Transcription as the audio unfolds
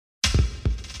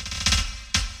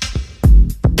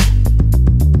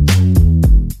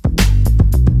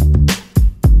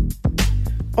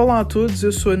Olá a todos,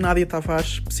 eu sou a Nádia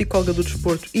Tavares, psicóloga do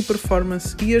desporto e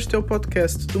performance, e este é o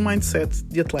podcast do Mindset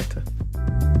de Atleta.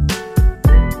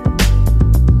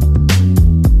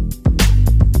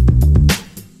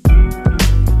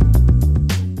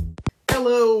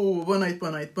 Hello! Boa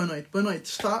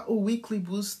noite. Está o Weekly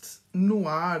Boost no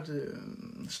ar.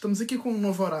 Estamos aqui com um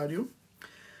novo horário.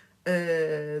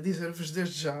 Dizer-vos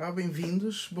desde já,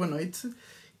 bem-vindos, boa noite.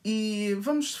 E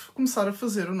vamos começar a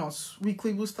fazer o nosso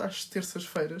Weekly Boost às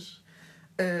terças-feiras,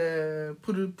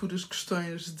 por as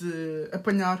questões de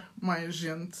apanhar mais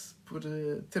gente, por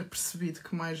ter percebido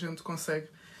que mais gente consegue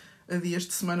a dias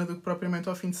de semana do que propriamente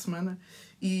ao fim de semana.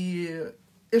 E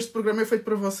este programa é feito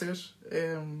para vocês,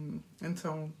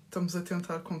 então estamos a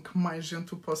tentar com que mais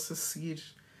gente o possa seguir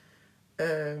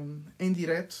em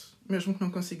direto, mesmo que não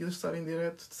consigas estar em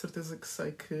direto. De certeza que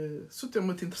sei que, se o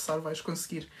tema te interessar, vais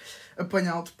conseguir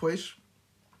apanhá-lo depois.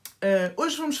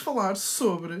 Hoje vamos falar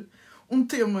sobre um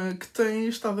tema que tem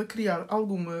estado a criar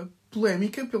alguma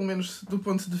polémica, pelo menos do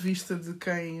ponto de vista de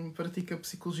quem pratica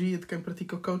psicologia, de quem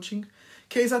pratica coaching,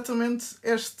 que é exatamente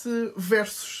este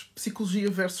psicologia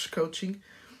versus coaching.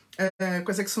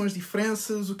 Quais é que são as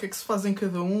diferenças, o que é que se faz em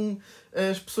cada um.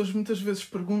 As pessoas muitas vezes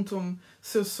perguntam-me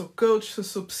se eu sou coach, se eu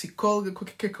sou psicóloga, o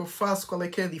que é que eu faço, qual é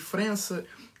que é a diferença,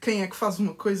 quem é que faz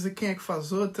uma coisa, quem é que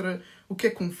faz outra, o que é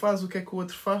que um faz, o que é que o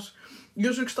outro faz. E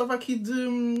hoje eu gostava aqui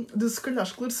de se calhar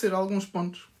esclarecer alguns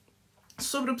pontos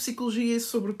sobre a psicologia e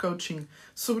sobre o coaching,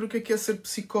 sobre o que é ser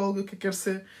psicólogo, o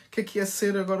que é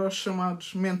ser agora os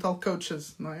chamados mental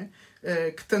coaches, não é?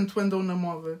 Que tanto andam na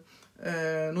moda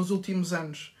nos últimos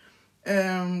anos.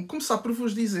 Começar por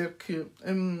vos dizer que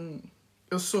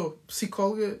eu sou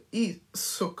psicóloga e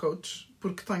sou coach,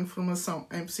 porque tenho formação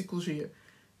em psicologia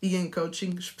e em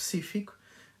coaching específico.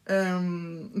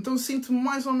 Então sinto-me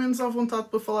mais ou menos à vontade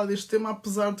para falar deste tema,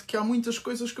 apesar de que há muitas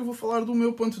coisas que eu vou falar do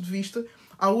meu ponto de vista.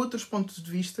 Há outros pontos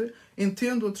de vista,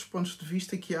 entendo outros pontos de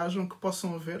vista que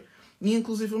possam haver, e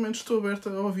inclusivamente estou aberta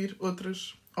a ouvir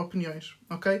outras opiniões,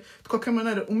 ok? De qualquer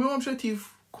maneira, o meu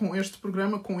objetivo com este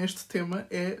programa, com este tema,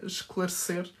 é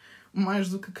esclarecer mais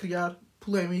do que criar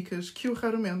polémicas que eu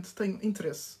raramente tenho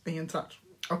interesse em entrar,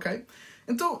 ok?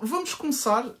 Então vamos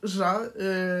começar já.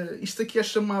 Isto aqui é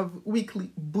chamado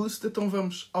Weekly Boost, então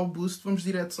vamos ao boost, vamos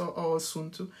direto ao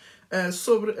assunto,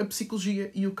 sobre a psicologia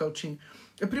e o coaching.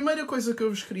 A primeira coisa que eu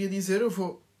vos queria dizer, eu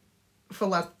vou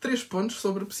falar 3 pontos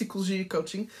sobre psicologia e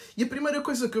coaching, e a primeira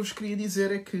coisa que eu vos queria dizer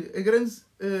é que a grande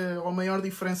ou maior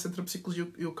diferença entre a psicologia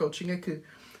e o coaching é que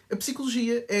a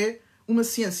psicologia é uma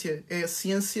ciência, é a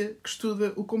ciência que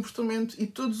estuda o comportamento e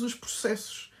todos os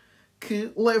processos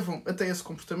que levam até esse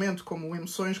comportamento, como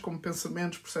emoções, como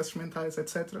pensamentos, processos mentais,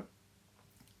 etc.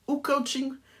 O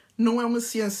coaching não é uma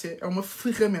ciência, é uma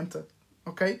ferramenta,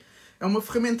 ok? É uma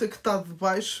ferramenta que está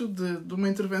debaixo de uma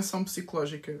intervenção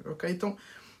psicológica, ok? Então,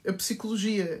 a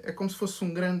psicologia é como se fosse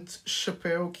um grande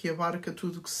chapéu que abarca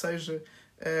tudo o que seja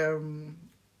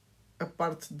a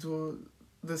parte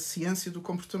da ciência do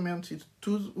comportamento e de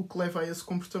tudo o que leva a esse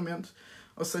comportamento,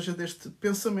 ou seja, desde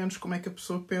pensamentos, como é que a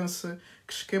pessoa pensa,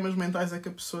 que esquemas mentais é que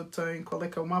a pessoa tem, qual é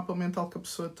que é o mapa mental que a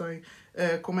pessoa tem,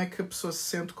 como é que a pessoa se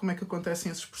sente, como é que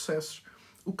acontecem esses processos.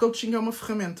 O coaching é uma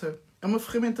ferramenta. É uma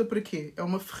ferramenta para quê? É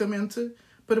uma ferramenta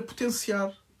para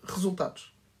potenciar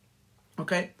resultados.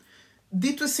 Ok?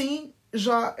 Dito assim,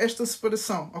 já esta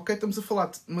separação, ok? Estamos a falar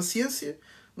de uma ciência,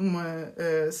 uma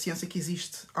ciência que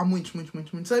existe há muitos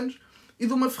anos, e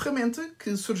de uma ferramenta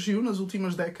que surgiu nas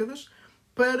últimas décadas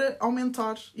para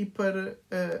aumentar e para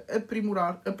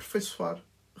aprimorar, aperfeiçoar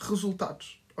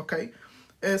resultados, ok?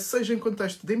 Seja em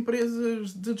contexto de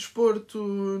empresas, de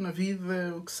desporto, na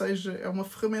vida, o que seja, é uma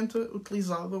ferramenta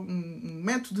utilizada, um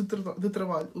método de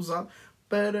trabalho usado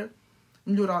para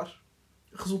melhorar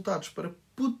resultados, para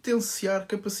potenciar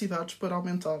capacidades para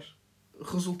aumentar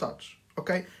resultados,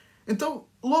 ok? Então,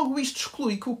 logo isto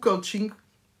exclui que o coaching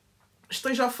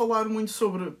esteja a falar muito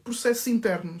sobre processos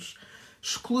internos,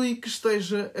 exclui que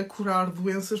esteja a curar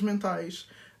doenças mentais,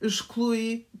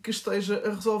 exclui que esteja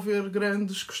a resolver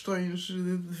grandes questões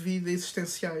de vida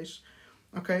existenciais,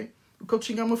 ok? O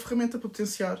coaching é uma ferramenta para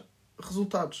potenciar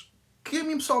resultados, que a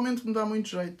mim pessoalmente me dá muito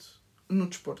jeito no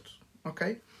desporto,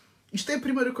 ok? Isto é a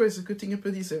primeira coisa que eu tinha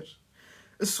para dizer.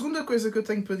 A segunda coisa que eu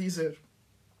tenho para dizer,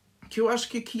 que eu acho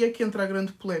que aqui é que entra a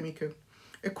grande polémica,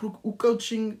 é que o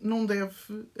coaching não deve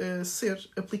ser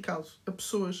aplicado a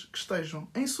pessoas que estejam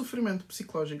em sofrimento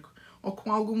psicológico ou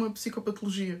com alguma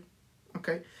psicopatologia,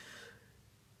 ok?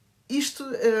 Isto,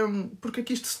 porque é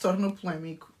que isto se torna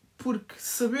polémico? Porque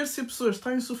saber se a pessoa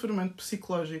está em sofrimento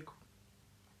psicológico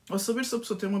ou saber se a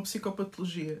pessoa tem uma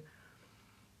psicopatologia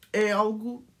é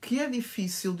algo que é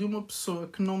difícil de uma pessoa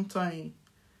que não tem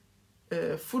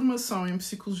formação em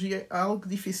psicologia é algo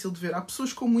difícil de ver. Há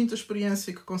pessoas com muita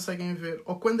experiência que conseguem ver,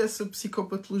 ou quando essa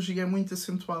psicopatologia é muito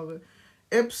acentuada,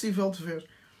 é possível de ver.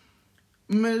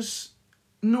 Mas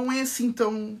não é assim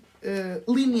tão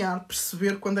linear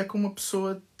perceber quando é que uma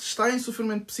pessoa está em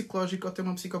sofrimento psicológico ou tem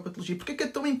uma psicopatologia. Porque é que é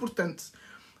tão importante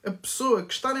a pessoa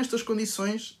que está nestas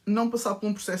condições não passar por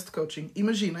um processo de coaching?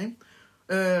 Imaginem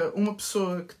uma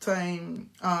pessoa que tem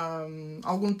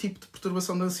algum tipo de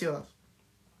perturbação de ansiedade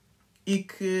e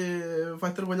que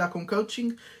vai trabalhar com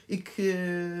coaching e que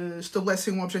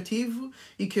estabelecem um objetivo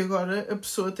e que agora a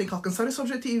pessoa tem que alcançar esse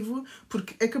objetivo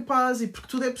porque é capaz e porque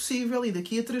tudo é possível e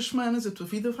daqui a 3 semanas a tua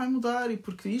vida vai mudar e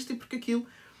porque isto e porque aquilo.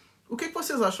 O que é que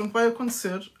vocês acham que vai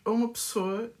acontecer a uma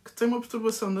pessoa que tem uma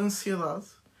perturbação de ansiedade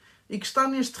e que está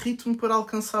neste ritmo para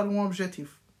alcançar um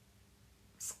objetivo?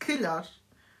 Se calhar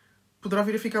poderá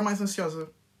vir a ficar mais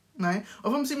ansiosa. Não é? Ou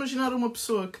vamos imaginar uma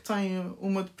pessoa que tem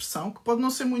uma depressão, que pode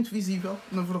não ser muito visível,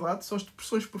 na verdade, só as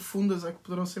depressões profundas é que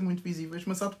poderão ser muito visíveis,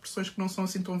 mas há depressões que não são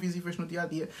assim tão visíveis no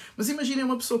dia-a-dia. Mas imaginem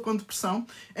uma pessoa com depressão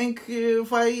em que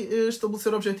vai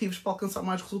estabelecer objetivos para alcançar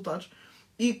mais resultados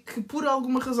e que por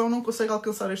alguma razão não consegue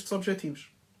alcançar estes objetivos.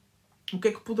 O que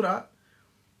é que poderá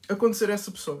acontecer a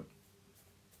essa pessoa?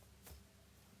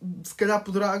 Se calhar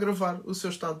poderá agravar o seu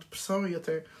estado de depressão e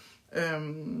até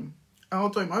a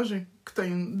autoimagem que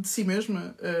tem de si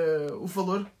mesma, o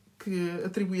valor que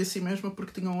atribui a si mesma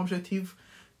porque tinha um objetivo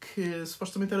que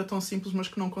supostamente era tão simples mas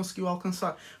que não conseguiu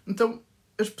alcançar. Então,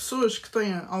 as pessoas que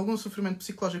têm algum sofrimento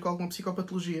psicológico, alguma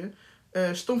psicopatologia,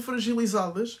 estão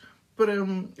fragilizadas para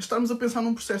estarmos a pensar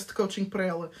num processo de coaching para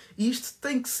ela. E isto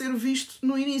tem que ser visto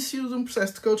no início de um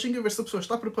processo de coaching, a ver se a pessoa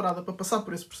está preparada para passar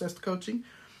por esse processo de coaching.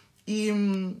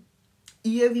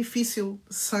 E é difícil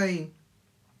sem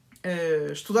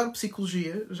estudar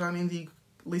psicologia, já nem digo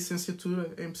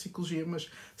licenciatura em psicologia, mas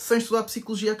sem estudar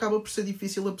psicologia acaba por ser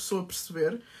difícil a pessoa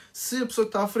perceber se a pessoa que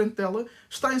está à frente dela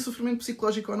está em sofrimento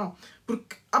psicológico ou não.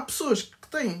 Porque há pessoas que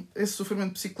têm esse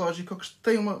sofrimento psicológico ou que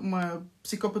têm uma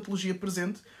psicopatologia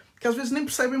presente que às vezes nem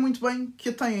percebem muito bem que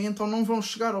a têm, então não vão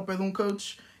chegar ao pé de um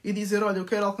coach e dizer, olha, eu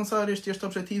quero alcançar este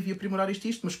objetivo e aprimorar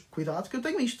isto, mas cuidado que eu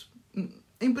tenho isto.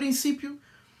 Em princípio,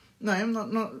 não é?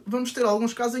 Vamos ter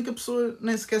alguns casos em que a pessoa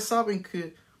nem sequer sabe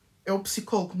que é o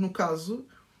psicólogo, no caso,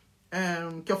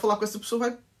 que ao falar com essa pessoa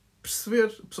vai perceber,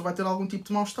 a pessoa vai ter algum tipo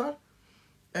de mal-estar.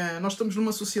 Nós estamos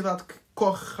numa sociedade que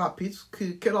corre rápido,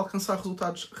 que quer alcançar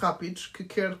resultados rápidos, que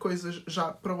quer coisas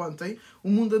já para ontem. O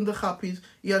mundo anda rápido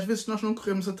e às vezes nós não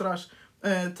corremos atrás,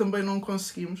 também não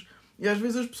conseguimos. E às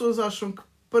vezes as pessoas acham que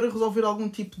para resolver algum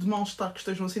tipo de mal-estar que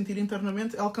estejam a sentir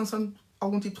internamente, alcançando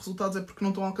algum tipo de resultados é porque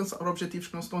não estão a alcançar objetivos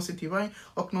que não se estão a sentir bem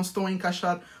ou que não se estão a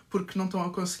encaixar porque não estão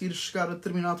a conseguir chegar a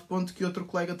determinado ponto que outro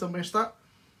colega também está.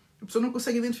 A pessoa não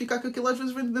consegue identificar que aquilo às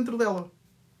vezes vem de dentro dela.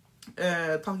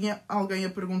 Está alguém a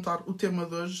perguntar, o tema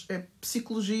de hoje é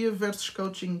psicologia versus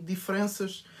coaching,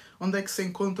 diferenças, onde é que se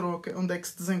encontram, onde é que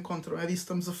se desencontram, é disso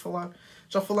que estamos a falar.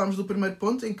 Já falámos do primeiro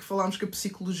ponto, em que falámos que a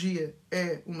psicologia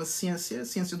é uma ciência, a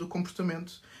ciência do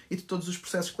comportamento e de todos os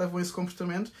processos que levam a esse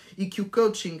comportamento, e que o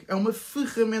coaching é uma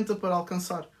ferramenta para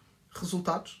alcançar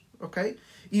resultados, ok?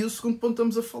 E o segundo ponto que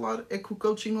estamos a falar é que o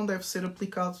coaching não deve ser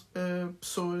aplicado a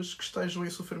pessoas que estejam em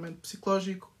sofrimento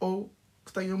psicológico ou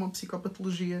que tenham uma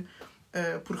psicopatologia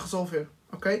por resolver,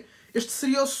 ok? Este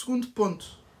seria o segundo ponto,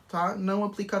 tá? Não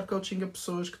aplicar coaching a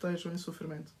pessoas que estejam em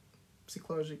sofrimento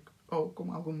psicológico ou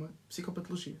com alguma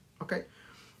psicopatologia, ok?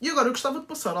 E agora eu gostava de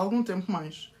passar algum tempo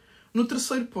mais no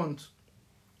terceiro ponto,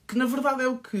 que na verdade é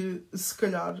o que se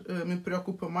calhar me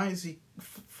preocupa mais e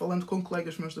falando com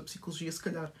colegas meus da psicologia, se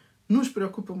calhar nos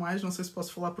preocupa mais, não sei se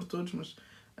posso falar por todos, mas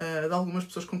de algumas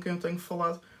pessoas com quem eu tenho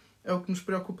falado, é o que nos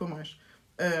preocupa mais.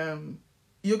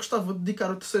 E eu gostava de dedicar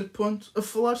o terceiro ponto a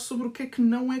falar sobre o que é que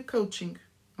não é coaching,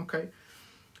 ok?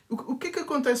 O que é que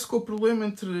acontece com o problema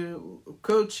entre o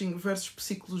coaching versus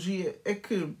psicologia é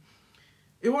que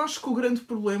eu acho que o grande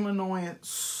problema não é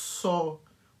só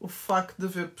o facto de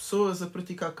haver pessoas a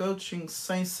praticar coaching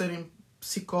sem serem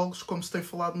psicólogos, como se tem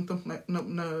falado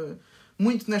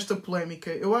muito nesta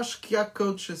polémica. Eu acho que há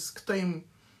coaches que têm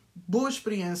boa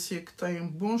experiência, que têm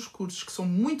bons cursos, que são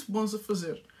muito bons a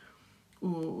fazer.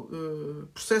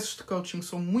 Processos de coaching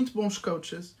são muito bons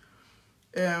coaches.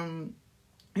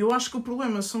 Eu acho que o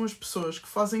problema são as pessoas que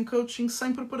fazem coaching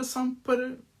sem preparação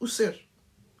para o ser.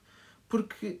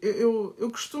 Porque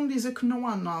eu costumo dizer que não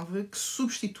há nada que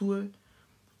substitua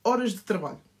horas de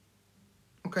trabalho.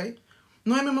 Ok?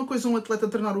 Não é a mesma coisa um atleta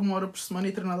treinar 1 hora por semana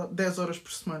e treinar 10 horas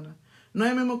por semana. Não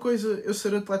é a mesma coisa eu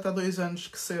ser atleta há 2 anos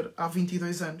que ser há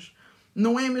 22 anos.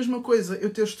 Não é a mesma coisa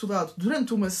eu ter estudado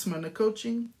durante uma semana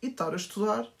coaching e estar a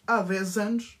estudar há 10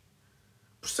 anos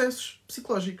processos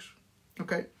psicológicos.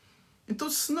 ok? Então,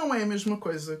 se não é a mesma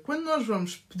coisa, quando nós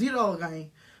vamos pedir a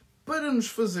alguém para nos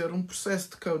fazer um processo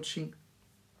de coaching,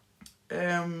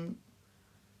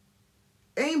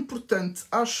 é importante,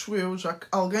 acho eu, já que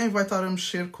alguém vai estar a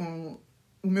mexer com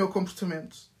o meu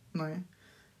comportamento, não é?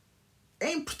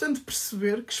 É importante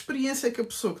perceber que experiência é que a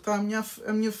pessoa que está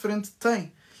à minha frente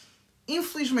tem.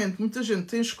 Infelizmente, muita gente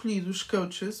tem escolhido os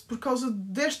coaches por causa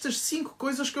destas 5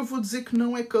 coisas que eu vou dizer que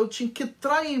não é coaching, que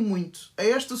atraem muito a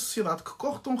esta sociedade, que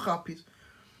corre tão rápido.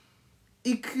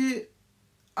 E que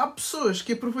há pessoas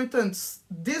que, aproveitando-se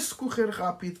desse correr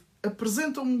rápido,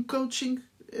 apresentam um coaching,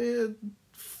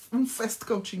 um fast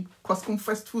coaching, quase como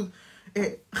fast food.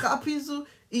 É rápido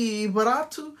e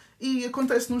barato e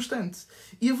acontece num instante.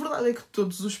 E a verdade é que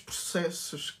todos os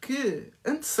processos que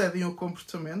antecedem o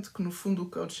comportamento, que no fundo o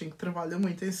coaching trabalha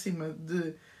muito em cima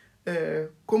de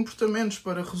comportamentos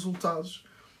para resultados,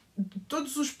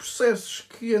 todos os processos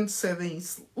que antecedem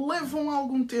isso levam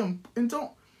algum tempo.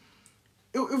 Então,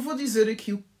 eu vou dizer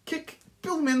aqui o que é que,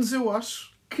 pelo menos eu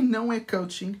acho, que não é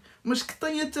coaching, mas que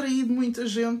tem atraído muita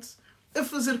gente a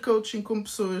fazer coaching com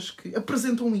pessoas que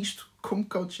apresentam isto como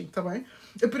coaching, está bem?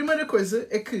 A primeira coisa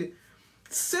é que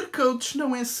ser coach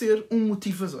não é ser um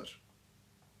motivador.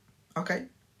 Ok?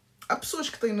 Há pessoas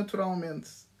que têm naturalmente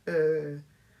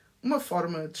uma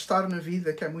forma de estar na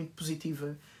vida que é muito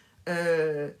positiva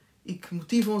e que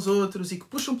motivam os outros e que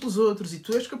puxam pelos outros e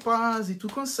tu és capaz e tu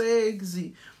consegues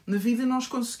e na vida nós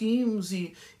conseguimos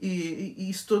e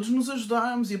se todos nos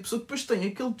ajudarmos, e a pessoa depois tem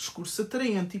aquele discurso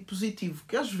atraente e positivo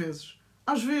que às vezes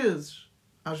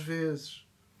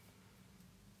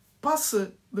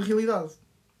passa da realidade.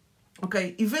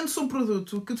 Ok? E vende-se um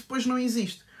produto que depois não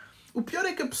existe. O pior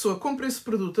é que a pessoa compra esse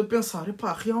produto a pensar,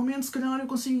 epá, realmente se calhar eu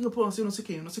consigo, eu não sei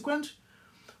quê, não sei quantos.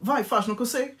 Vai, faz, não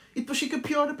consegue. E depois fica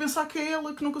pior a pensar que é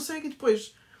ela que não consegue. E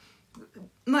depois,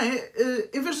 não é?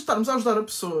 Em vez de estarmos a ajudar a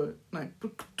pessoa, não é?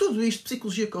 Porque tudo isto,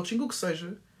 psicologia, coaching, o que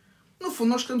seja, no fundo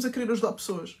nós estamos a querer ajudar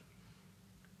pessoas.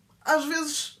 Às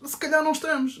vezes, se calhar não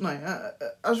estamos, não é?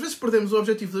 Às vezes perdemos o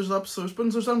objetivo de ajudar pessoas para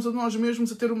nos ajudarmos a nós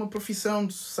mesmos a ter uma profissão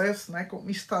de sucesso, não é? Como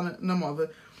isto está na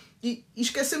moda. E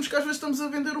esquecemos que às vezes estamos a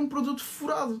vender um produto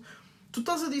furado. Tu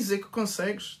estás a dizer que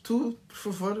consegues, tu, por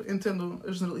favor, entendo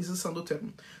a generalização do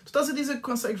termo. Tu estás a dizer que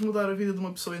consegues mudar a vida de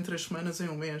uma pessoa em 3 semanas, em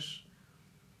 1 mês.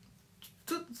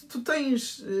 Tu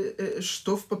tens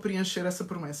estofo para preencher essa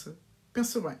promessa.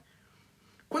 Pensa bem.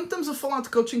 Quando estamos a falar de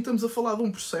coaching, estamos a falar de um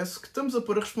processo que estamos a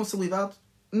pôr a responsabilidade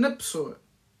na pessoa.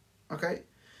 Ok?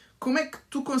 Como é que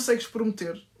tu consegues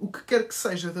prometer o que quer que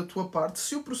seja da tua parte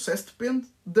se o processo depende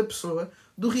da pessoa,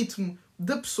 do ritmo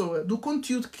da pessoa, do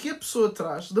conteúdo que a pessoa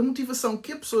traz, da motivação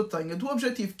que a pessoa tenha, do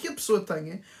objetivo que a pessoa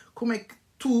tenha? Como é que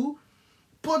tu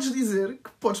podes dizer que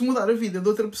podes mudar a vida de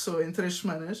outra pessoa em 3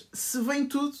 semanas se vem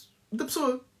tudo da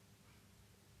pessoa?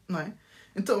 Não é?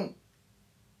 Então,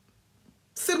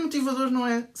 ser motivador não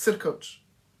é ser coach.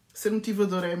 Ser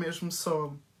motivador é mesmo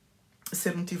só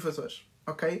ser motivador,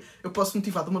 ok? Eu posso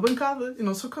motivar de uma bancada e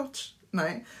não sou coach, não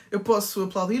é? Eu posso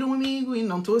aplaudir um amigo e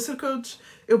não estou a ser coach.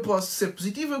 Eu posso ser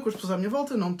positiva com as pessoas à minha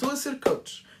volta, não estou a ser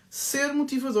coach. Ser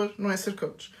motivador não é ser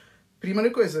coach.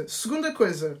 Primeira coisa. Segunda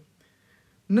coisa.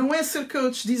 Não é ser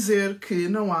coach dizer que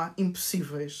não há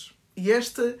impossíveis. E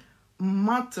esta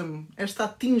mata-me, esta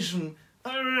atinge-me.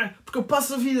 Porque eu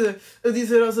passo a vida a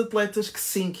dizer aos atletas que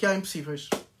sim, que há impossíveis.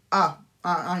 Há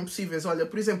impossíveis. Olha,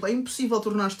 por exemplo, é impossível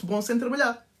tornar-te bom sem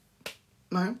trabalhar.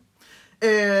 Não é?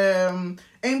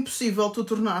 É impossível tu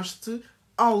tornar-te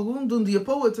algo de um dia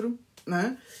para o outro. Não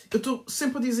é? Eu estou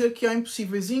sempre a dizer que há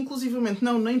impossíveis e inclusivamente,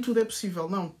 não, nem tudo é possível.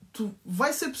 Não,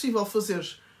 vai ser possível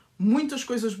fazeres muitas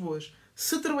coisas boas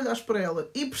se trabalhares para ela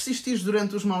e persistires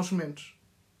durante os maus momentos.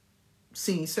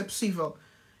 Sim, isso é possível.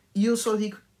 E eu só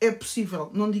digo, é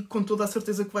possível. Não digo com toda a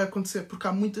certeza que vai acontecer, porque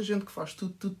há muita gente que faz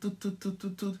tudo.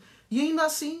 E ainda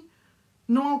assim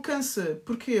não alcança.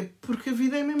 Porquê? Porque a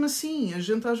vida é mesmo assim. A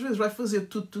gente às vezes vai fazer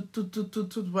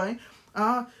tudo bem.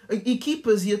 Há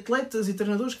equipas e atletas e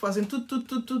treinadores que fazem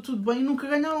tudo bem e nunca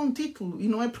ganharam um título. E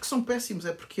não é porque são péssimos,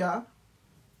 é porque há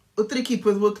outra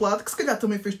equipa do outro lado que se calhar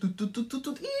também fez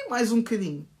tudo e mais um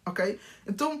bocadinho, ok?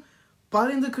 Então,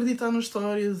 parem de acreditar na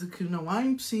história de que não há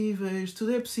impossíveis,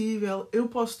 tudo é possível, eu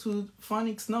posso tudo.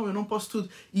 Phonics, não, eu não posso tudo.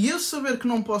 E eu saber que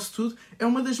não posso tudo é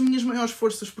uma das minhas maiores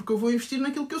forças, porque eu vou investir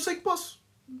naquilo que eu sei que posso.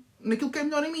 Naquilo que é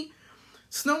melhor em mim.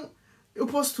 Senão, eu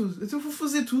posso tudo. Então eu vou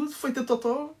fazer tudo, feita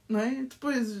totó, não é?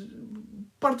 Depois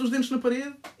parto os dentes na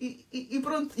parede e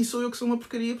pronto. E sou eu que sou uma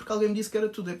porcaria, porque alguém me disse que era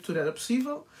tudo. Tudo era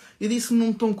possível. E disse-me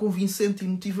num tom convincente e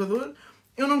motivador.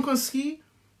 Eu não consegui.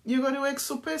 E agora eu é que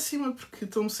sou péssima, porque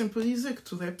estão-me sempre a dizer que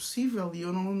tudo é possível e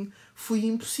eu não fui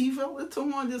impossível,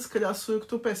 então olha, se calhar sou eu que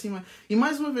estou péssima. E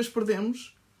mais uma vez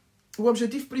perdemos o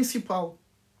objetivo principal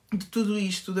de tudo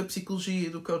isto, da psicologia e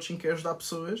do coaching, que é ajudar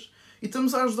pessoas, e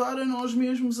estamos a ajudar a nós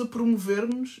mesmos a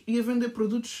promover-nos e a vender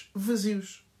produtos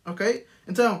vazios, ok?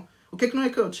 Então, o que é que não é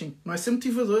coaching? Não é ser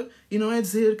motivador e não é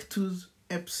dizer que tudo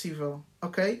é possível,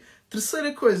 ok?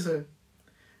 Terceira coisa,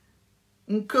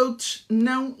 um coach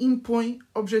não impõe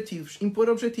objetivos. Impor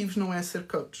objetivos não é ser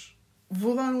coach.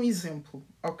 Vou dar um exemplo,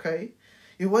 ok?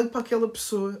 Eu olho para aquela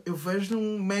pessoa, eu vejo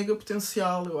um mega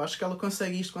potencial, eu acho que ela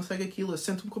consegue isto, consegue aquilo, eu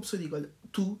sento-me com a pessoa e digo, olha,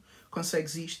 tu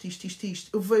consegues isto, isto, isto, isto,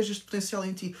 eu vejo este potencial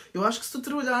em ti, eu acho que se tu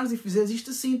trabalhares e fizeres isto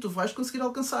assim, tu vais conseguir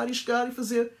alcançar e chegar e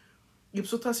fazer. E a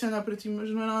pessoa está assim a olhar para ti, mas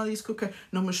não é nada disso que eu quero.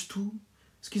 Não, mas tu,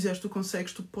 se quiseres, tu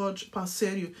consegues, tu podes, pá,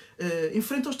 sério,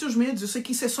 enfrenta os teus medos, eu sei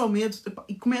que isso é só medo, epá,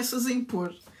 e começas a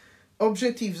impor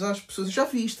objetivos às pessoas. Eu já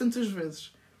vi isto tantas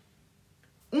vezes.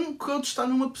 Um coach está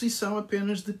numa posição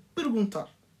apenas de perguntar.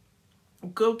 O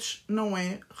coach não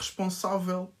é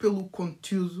responsável pelo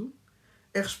conteúdo,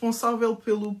 é responsável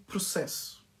pelo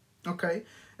processo. Ok?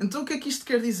 Então o que é que isto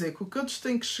quer dizer? Que o coach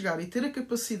tem que chegar e ter a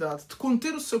capacidade de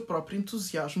conter o seu próprio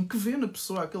entusiasmo que vê na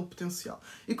pessoa aquele potencial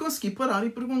e conseguir parar e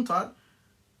perguntar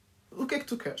o que é que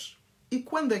tu queres? E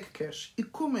quando é que queres? E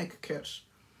como é que queres?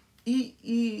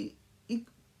 E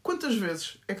quantas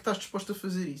vezes é que estás disposto a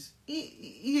fazer isso?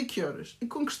 E a que horas? E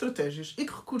com que estratégias? E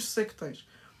que recursos é que tens?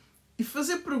 E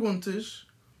fazer perguntas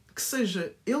que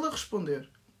seja ele a responder,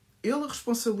 ele a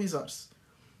responsabilizar-se,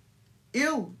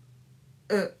 ele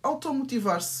a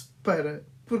automotivar-se para...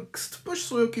 Porque se depois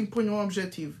sou eu que imponho um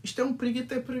objetivo, isto é um perigo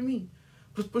até para mim.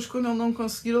 Porque depois, quando ele não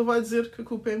conseguir, ele vai dizer que a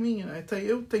culpa é minha. Não é? Até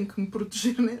eu tenho que me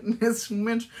proteger nesses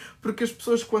momentos, porque as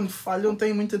pessoas, quando falham,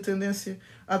 têm muita tendência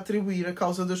a atribuir a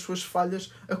causa das suas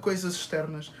falhas a coisas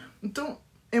externas. Então,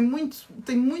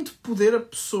 tem muito poder a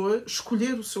pessoa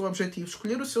escolher o seu objetivo,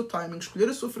 escolher o seu timing, escolher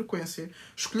a sua frequência,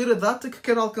 escolher a data que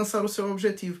quer alcançar o seu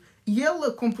objetivo. E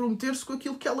ela comprometer-se com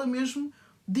aquilo que ela mesma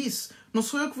disse. Não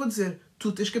sou eu que vou dizer,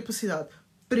 tu tens capacidade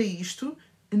para isto,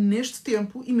 neste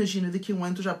tempo, imagina, daqui a um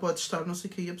ano tu já podes estar, não sei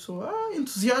o que, e a pessoa,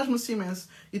 entusiasma-se imenso.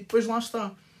 E depois lá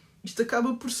está. Isto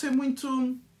acaba por ser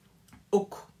muito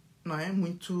oco, não é?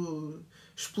 Muito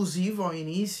explosivo ao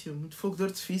início, muito fogo de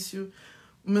artifício,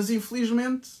 mas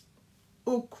infelizmente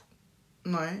oco,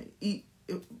 não é? E,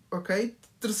 ok?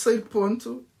 Terceiro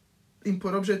ponto,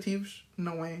 impor objetivos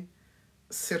não é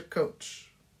ser coach.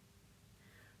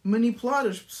 Manipular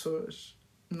as pessoas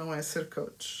não é ser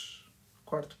coach.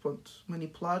 Quarto ponto.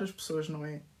 Manipular as pessoas não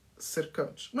é ser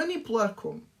coach. Manipular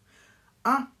como?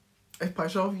 Epá,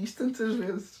 já ouvi isto tantas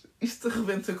vezes. Isto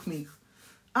arrebenta comigo.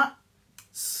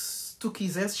 Se tu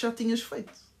quisesses já tinhas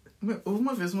feito. Houve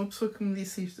uma vez uma pessoa que me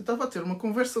disse isto. Eu estava a ter uma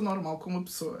conversa normal com uma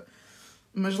pessoa.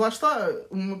 Mas lá está,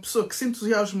 uma pessoa que se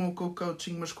entusiasmou com o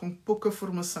coaching, mas com pouca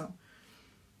formação.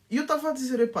 E eu estava a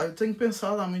dizer, epá, eu tenho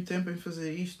pensado há muito tempo em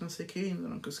fazer isto, não sei o quê, ainda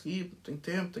não consegui, tenho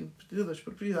tempo, tenho perdido as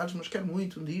prioridades, mas quero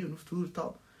muito um dia, no futuro e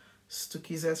tal. Se tu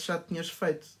quisesse, já tinhas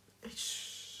feito.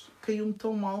 Caiu-me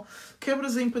tão mal.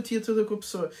 Quebras a empatia toda com a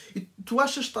pessoa. E tu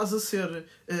achas que estás a ser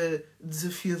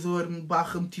desafiador,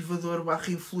 /motivador,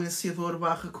 /influenciador,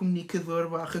 /comunicador,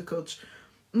 /coach.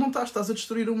 Não estás a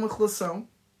destruir uma relação.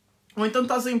 Ou então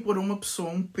estás a impor a uma pessoa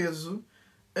um peso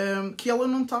que ela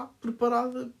não está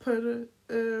preparada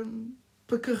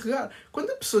para carregar. Quando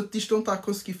a pessoa te diz que não está a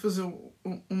conseguir fazer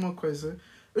uma coisa,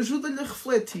 ajuda-lhe a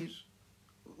refletir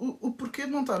o porquê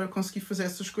de não estar a conseguir fazer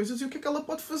essas coisas e o que é que ela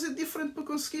pode fazer de diferente para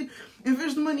conseguir. Em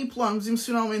vez de manipularmos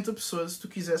emocionalmente a pessoa, se tu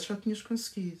quisesse já tinhas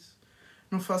conseguido.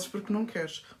 Não fazes porque não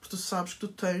queres. Porque tu sabes que tu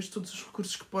tens todos os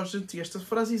recursos que podes dentro de ti. Esta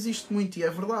frase existe muito e é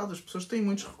verdade. As pessoas têm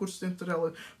muitos recursos dentro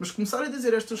dela. Mas começar a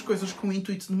dizer estas coisas com o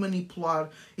intuito de manipular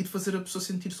e de fazer a pessoa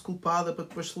sentir-se culpada para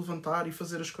depois se levantar e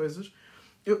fazer as coisas,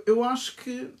 eu acho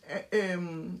que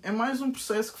é mais um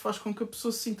processo que faz com que a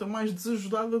pessoa se sinta mais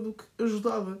desajudada do que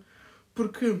ajudada.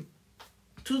 Porque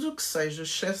tudo o que seja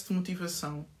excesso de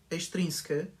motivação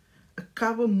extrínseca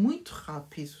acaba muito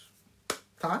rápido.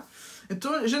 Tá?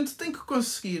 Então a gente tem que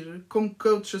conseguir, como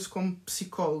coaches, como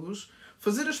psicólogos,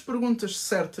 fazer as perguntas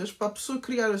certas para a pessoa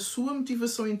criar a sua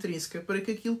motivação intrínseca para que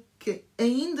aquilo que,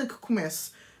 ainda que comece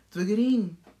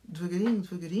devagarinho,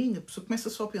 a pessoa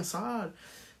começa só a pensar,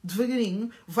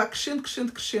 devagarinho, vá crescendo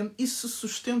e se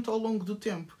sustenta ao longo do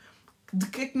tempo. De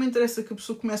que é que me interessa que a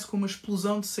pessoa comece com uma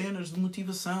explosão de cenas de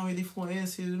motivação e de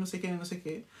influência e de não sei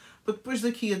quê, para depois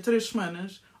daqui a 3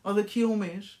 semanas ou daqui a um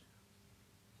mês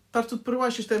estar tudo para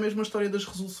baixo. Isto é a mesma história das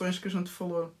resoluções que a gente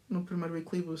falou no primeiro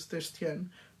Weekly Boost deste ano.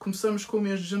 Começamos com o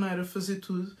mês de janeiro a fazer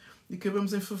tudo E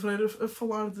acabamos em fevereiro a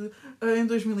falar de em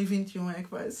 2021 é que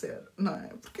vai ser, não é?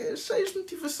 Porque é cheio de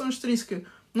motivação extrínseca.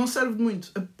 Não serve de muito.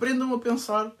 Aprendam a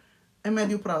pensar a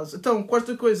médio prazo. Então,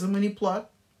 quarta coisa, manipular.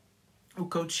 O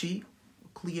coachee, o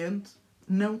cliente,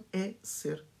 não é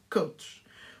ser coach.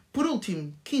 Por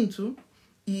último, quinto,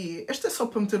 e esta é só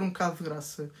para meter um bocado de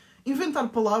graça, inventar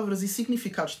palavras e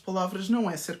significados de palavras não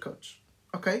é ser coach.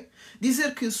 Ok?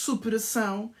 Dizer que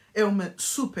superação é uma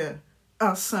super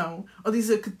ação, ou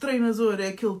dizer que treinador é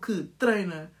aquele que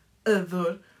treina a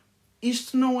dor,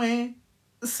 isto não é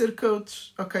ser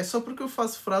coach, ok? Só porque eu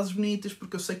faço frases bonitas,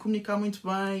 porque eu sei comunicar muito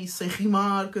bem e sei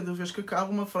rimar cada vez que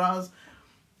acabo uma frase.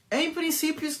 Em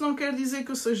princípio, isso não quer dizer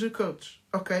que eu seja coach,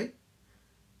 ok?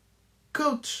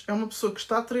 Coach é uma pessoa que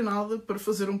está treinada para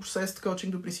fazer um processo de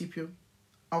coaching do princípio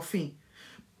ao fim,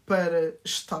 para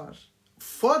estar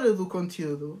fora do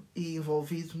conteúdo e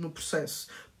envolvido no processo,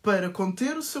 para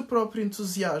conter o seu próprio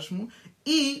entusiasmo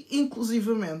e,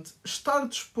 inclusivamente, estar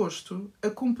disposto a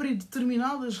cumprir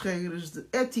determinadas regras de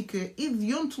ética e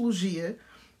de ontologia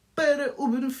para o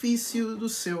benefício do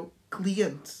seu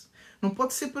cliente. Não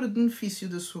pode ser para benefício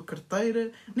da sua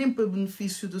carteira, nem para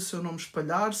benefício do seu nome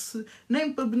espalhar-se,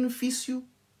 nem para benefício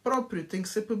próprio. Tem que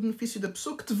ser para benefício da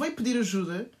pessoa que te veio pedir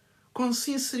ajuda com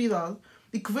sinceridade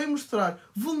e que veio mostrar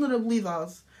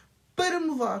vulnerabilidade para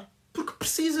mudar. Porque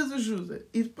precisa de ajuda.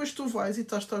 E depois tu vais e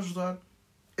estás-te a ajudar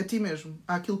a ti mesmo.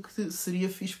 Àquilo que seria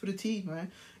fixe para ti, não é?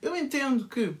 Eu entendo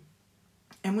que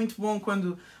é muito bom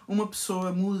quando uma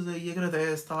pessoa muda e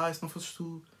agradece. Se não fosses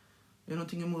tu, eu não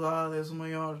tinha mudado, és o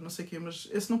maior, não sei o quê. Mas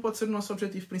esse não pode ser o nosso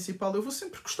objetivo principal. Eu vou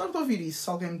sempre gostar de ouvir isso, se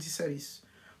alguém me disser isso.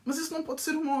 Mas esse não pode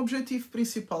ser o meu objetivo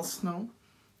principal. Senão,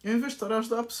 eu, em vez de estar a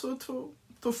ajudar a pessoa,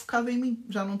 estou focado em mim.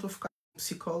 Já não estou focado em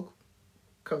psicólogo,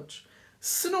 coach.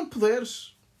 Se não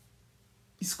puderes...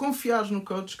 E se confiares no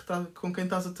coach com quem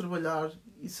estás a trabalhar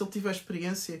e se ele tiver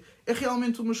experiência, é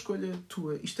realmente uma escolha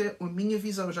tua. Isto é a minha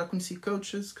visão. Eu já conheci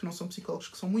coaches que não são psicólogos,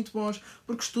 que são muito bons,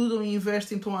 porque estudam e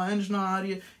investem, estão há anos na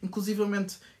área.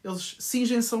 Inclusivamente, eles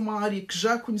cingem-se a uma área que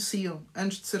já conheciam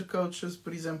antes de ser coaches,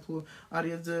 por exemplo,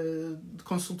 área de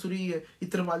consultoria, e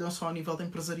trabalham só a nível de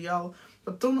empresarial.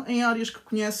 Estão em áreas que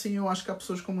conhecem. Eu acho que há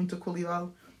pessoas com muita qualidade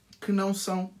que não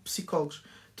são psicólogos.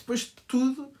 Depois de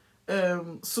tudo...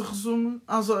 se resume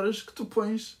às horas que tu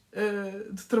pões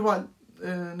de trabalho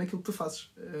naquilo que tu fazes.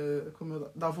 Como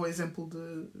eu dava o exemplo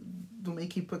de uma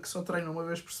equipa que só treina uma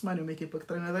vez por semana e uma equipa que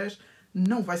treina 10,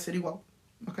 não vai ser igual.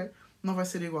 Ok? Não vai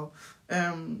ser igual.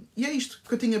 E é isto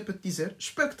que eu tinha para te dizer.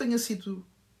 Espero que tenha sido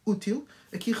útil.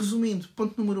 Aqui resumindo,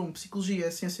 ponto número 1, psicologia é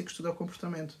a ciência que estuda o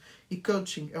comportamento e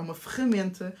coaching é uma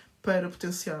ferramenta para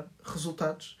potenciar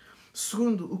resultados.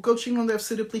 Segundo, o coaching não deve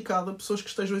ser aplicado a pessoas que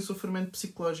estejam em sofrimento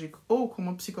psicológico ou com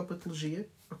uma psicopatologia,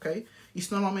 ok?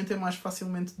 Isto normalmente é mais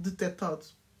facilmente detectado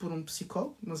por um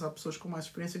psicólogo, mas há pessoas com mais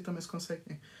experiência que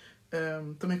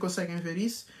também conseguem ver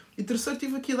isso. E terceiro,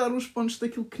 estive aqui a dar uns pontos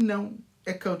daquilo que não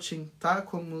é coaching, tá?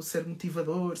 Como ser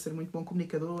motivador, ser muito bom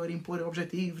comunicador, impor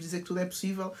objetivos, dizer que tudo é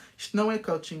possível. Isto não é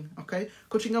coaching, ok?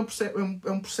 Coaching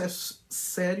é um processo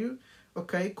sério,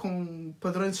 ok? Com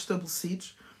padrões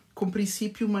estabelecidos, com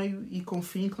princípio, meio e com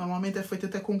fim, que normalmente é feito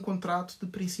até com um contrato de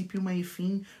princípio, meio e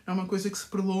fim. Não é uma coisa que se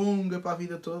prolonga para a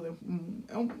vida toda.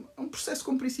 É um processo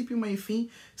com princípio, meio e fim.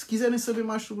 Se quiserem saber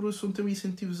mais sobre o assunto, eu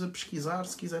incentivo-vos a pesquisar.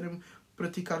 Se quiserem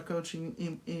praticar coaching,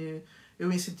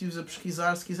 eu incentivo-vos a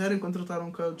pesquisar. Se quiserem contratar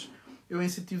um coach, eu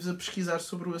incentivo-vos a pesquisar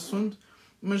sobre o assunto.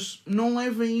 Mas não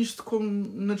levem isto como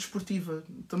na desportiva.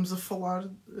 Estamos a falar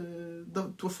da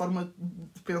tua forma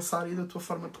de pensar e da tua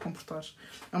forma de te comportar.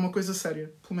 É uma coisa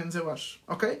séria, pelo menos eu acho.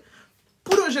 Ok?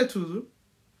 Por hoje é tudo.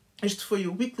 Este foi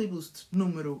o Weekly Boost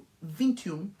número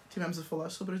 21. Tivemos a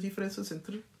falar sobre as diferenças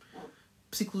entre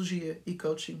psicologia e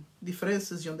coaching.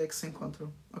 Diferenças e onde é que se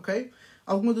encontram. Ok?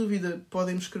 Alguma dúvida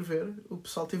podem me escrever. O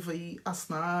pessoal esteve aí a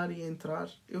assinar e a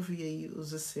entrar. Eu vi aí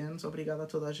os acenos. Obrigado a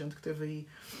toda a gente que esteve aí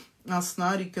a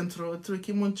assinar e que entrou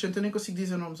aqui um monte de gente. Eu nem consigo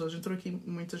dizer nomes hoje. Entrou aqui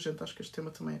muita gente. Acho que este tema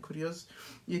também é curioso.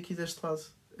 E aqui deste lado,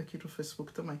 aqui no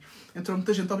Facebook também. Entrou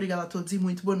muita gente. Obrigado a todos e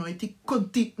muito boa noite. E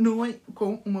continuem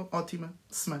com uma ótima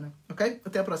semana. Ok?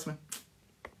 Até à próxima.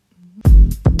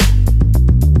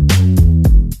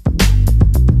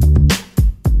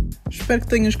 Espero que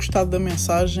tenhas gostado da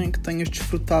mensagem, que tenhas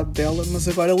desfrutado dela, mas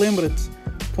agora lembra-te,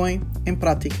 põe em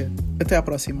prática. Até à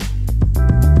próxima.